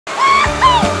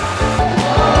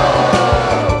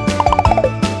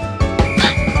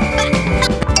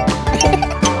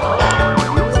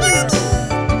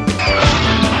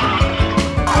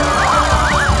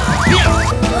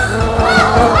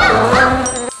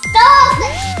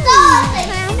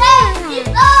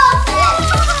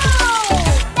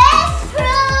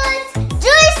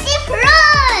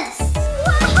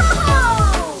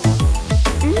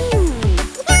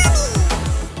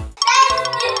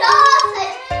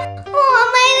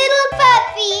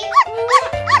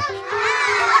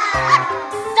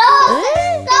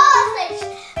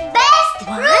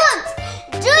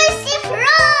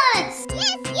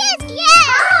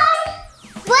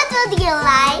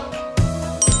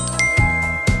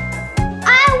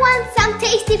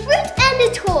tasty fruit and a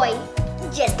toy.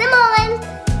 Just a moment.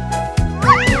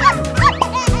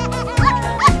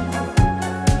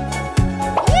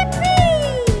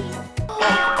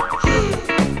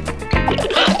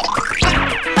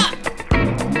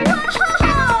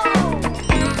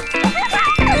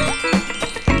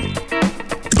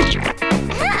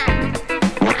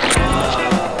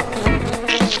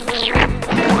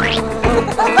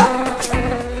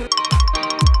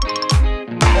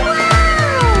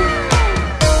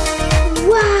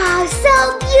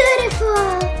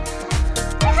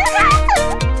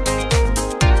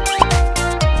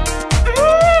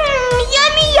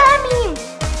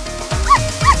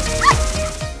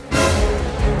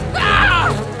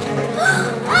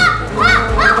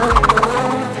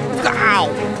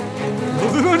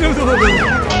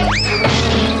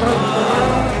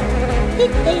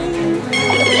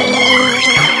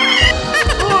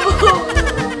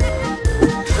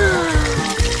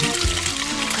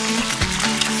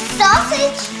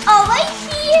 Sausage over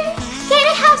here. Can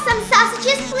I have some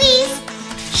sausages, please?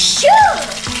 Sure.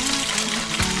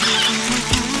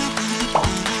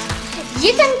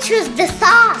 You can choose the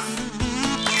sauce.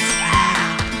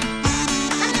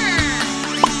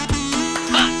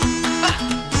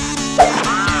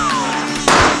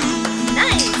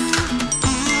 Nice.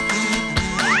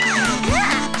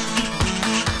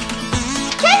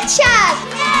 Ketchup.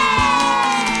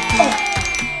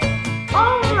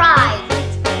 All right.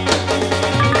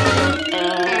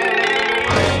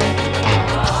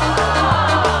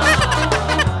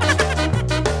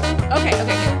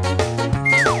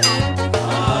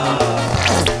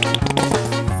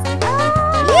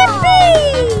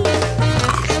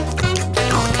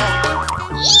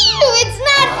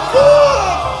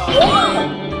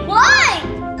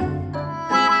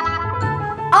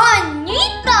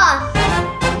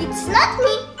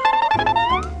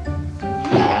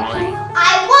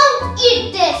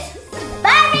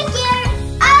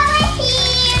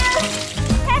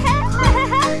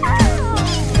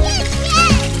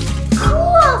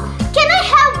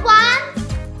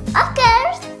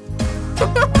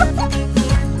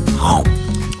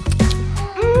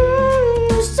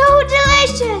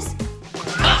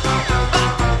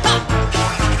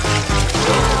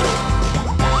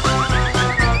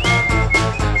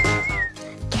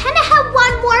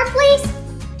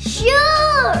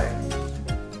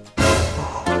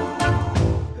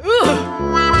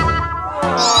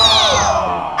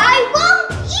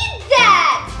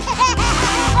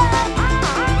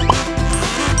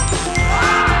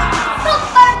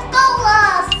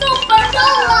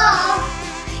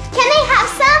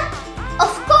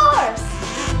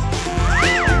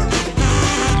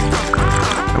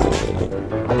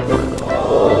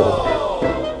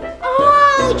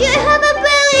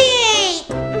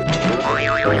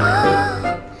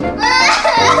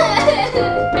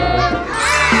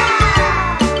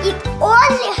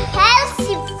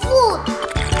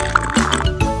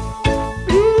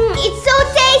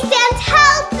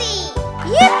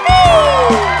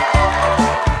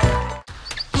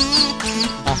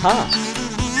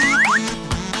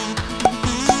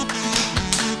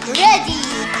 Ready!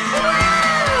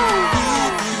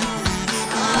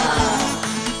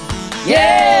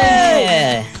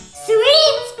 Yeah!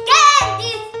 Sweet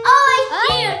candies over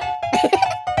here!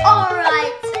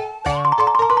 Alright.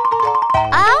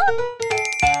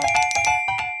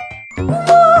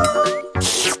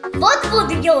 What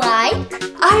would you like?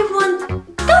 I want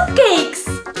cupcakes.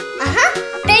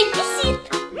 Take a seat.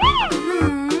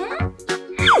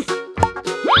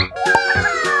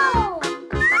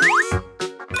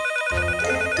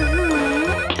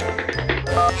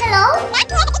 Hello?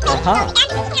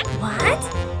 What?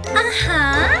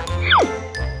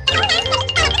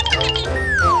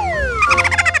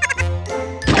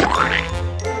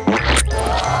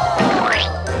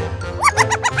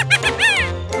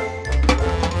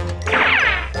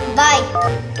 Bye.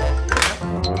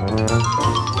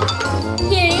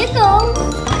 Here you go.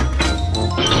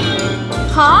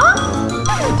 Huh?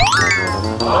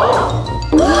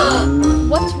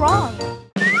 What's wrong?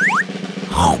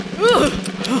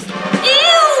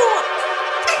 Ew!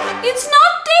 It's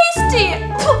not tasty!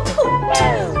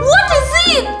 What is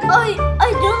it? I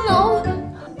don't know.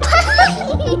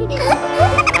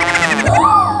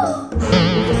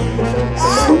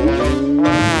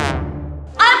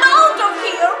 I'm out of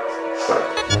here!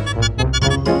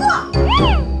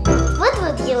 What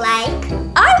would you like?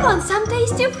 I want some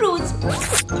tasty fruits.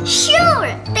 Sure,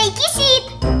 take a seat.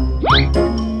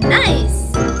 Nice!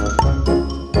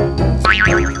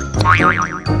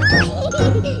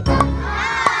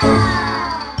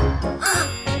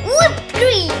 Whipped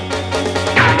cream.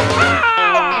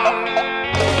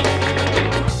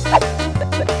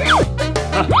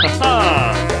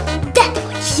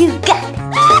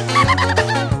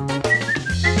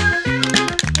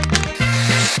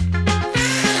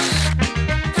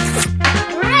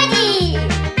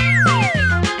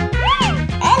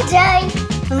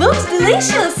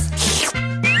 delicious!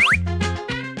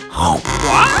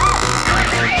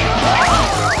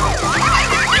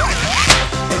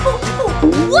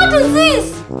 What is this?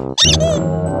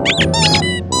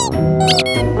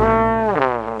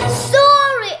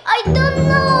 Sorry, I don't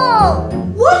know.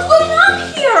 What's going on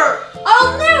here?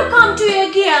 I'll never come to you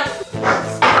again.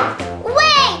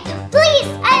 Wait, please,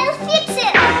 I'll fix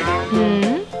it.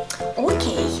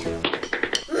 Okay.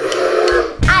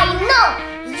 I know,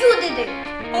 you did it.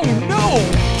 Oh no!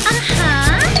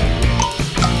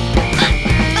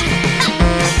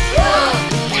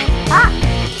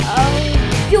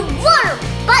 You won't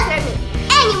bother me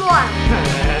anymore.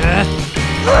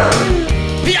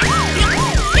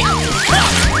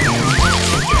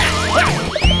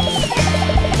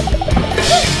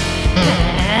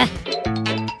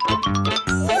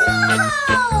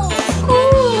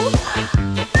 Cool.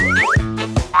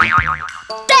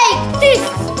 Take this.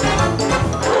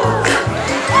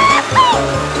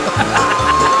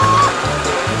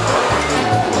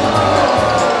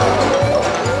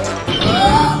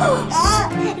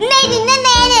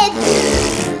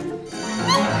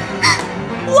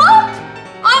 What?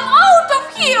 I'm out of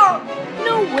here.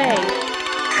 No way!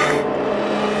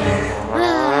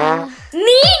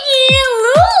 Nini,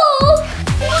 look!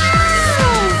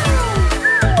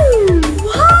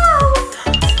 Wow!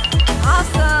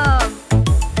 Awesome!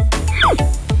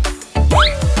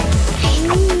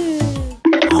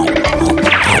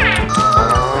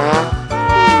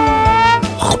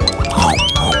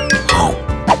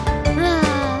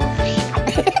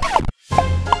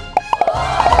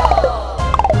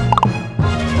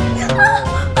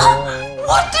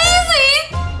 What is it?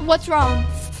 What's wrong?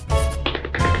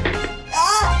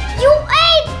 You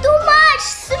ate too much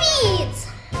sweets.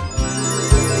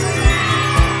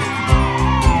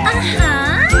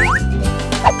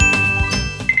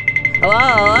 Hello?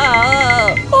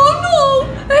 Oh no!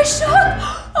 A shark!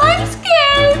 I'm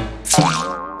scared!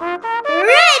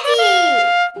 Ready?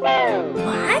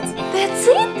 What? That's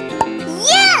it?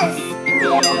 Yes.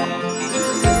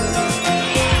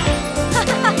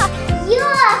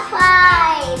 You're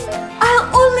fine. I'll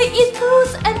only eat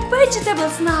fruits and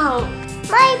vegetables now.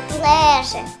 My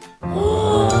pleasure.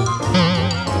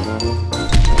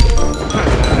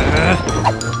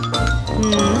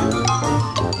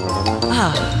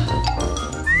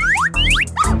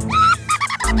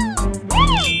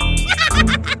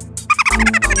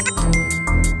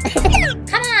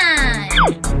 Come on!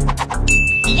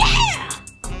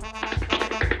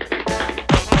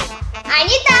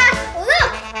 Anita,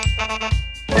 look.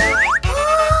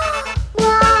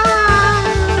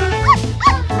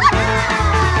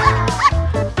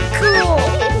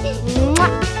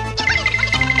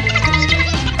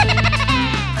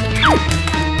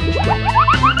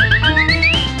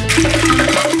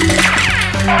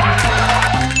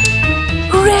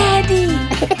 Ready!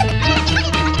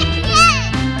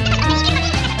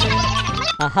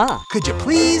 Aha! Could you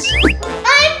please?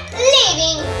 I'm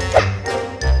leaving.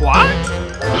 What?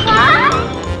 Huh?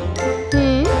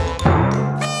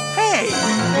 Hey!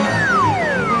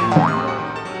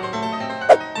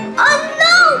 Oh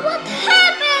no! What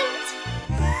happened?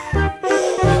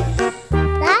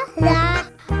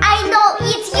 I know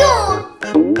it's you.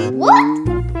 What?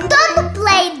 Don't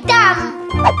play dumb.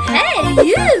 Hey,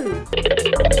 you!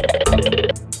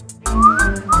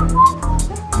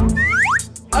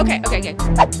 Okay.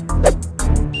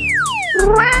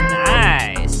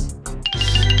 Nice!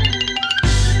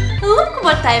 Look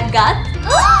what I've got!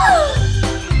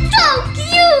 So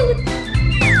cute.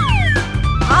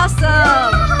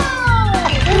 Awesome!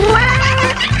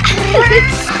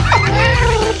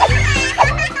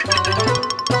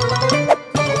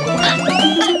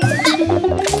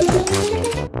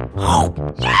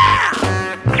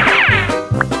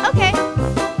 Okay.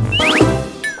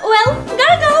 Well,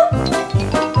 gotta go!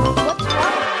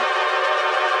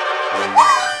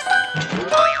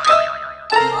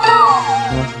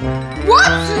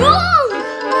 What's wrong?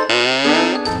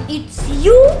 It's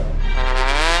you?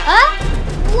 Huh?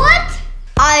 What?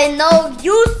 I know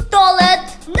you stole it!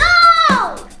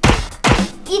 No!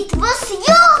 It was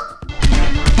you.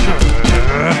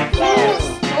 You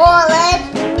stole it.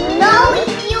 No,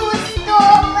 you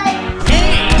stole it.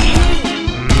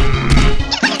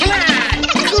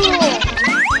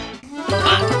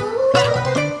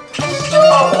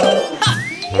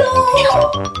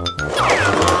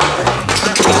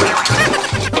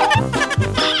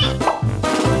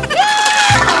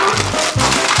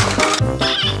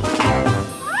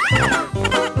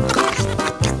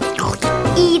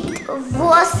 It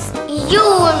was you.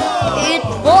 It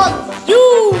was you.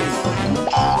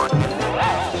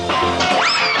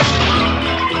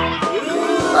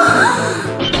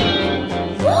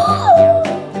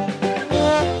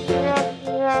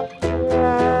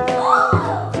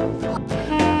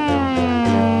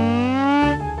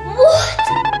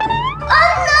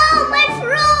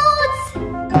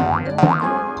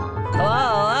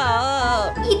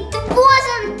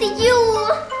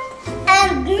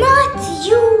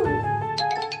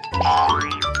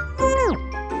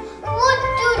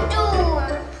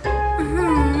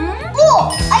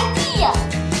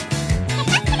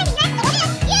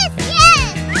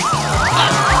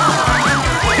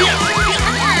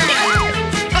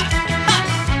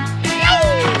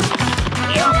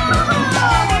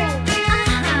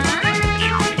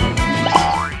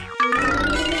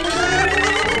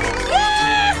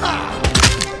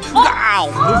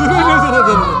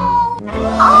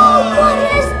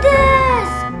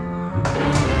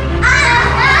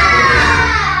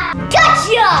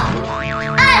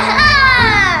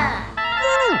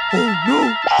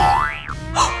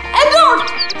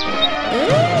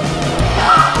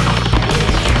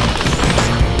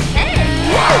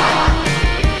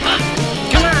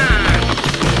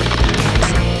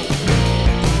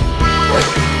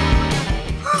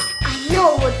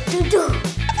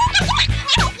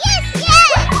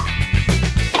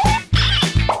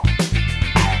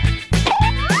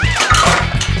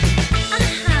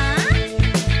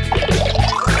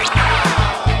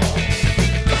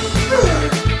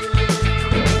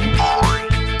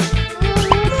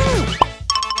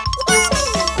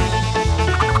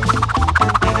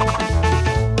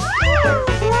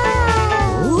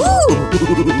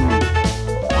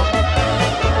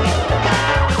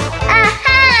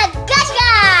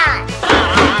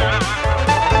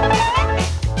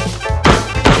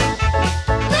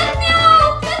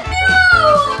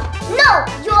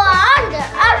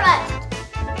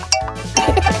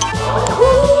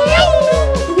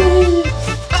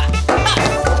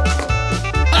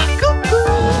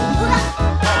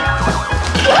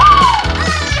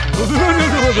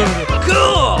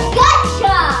 Cool!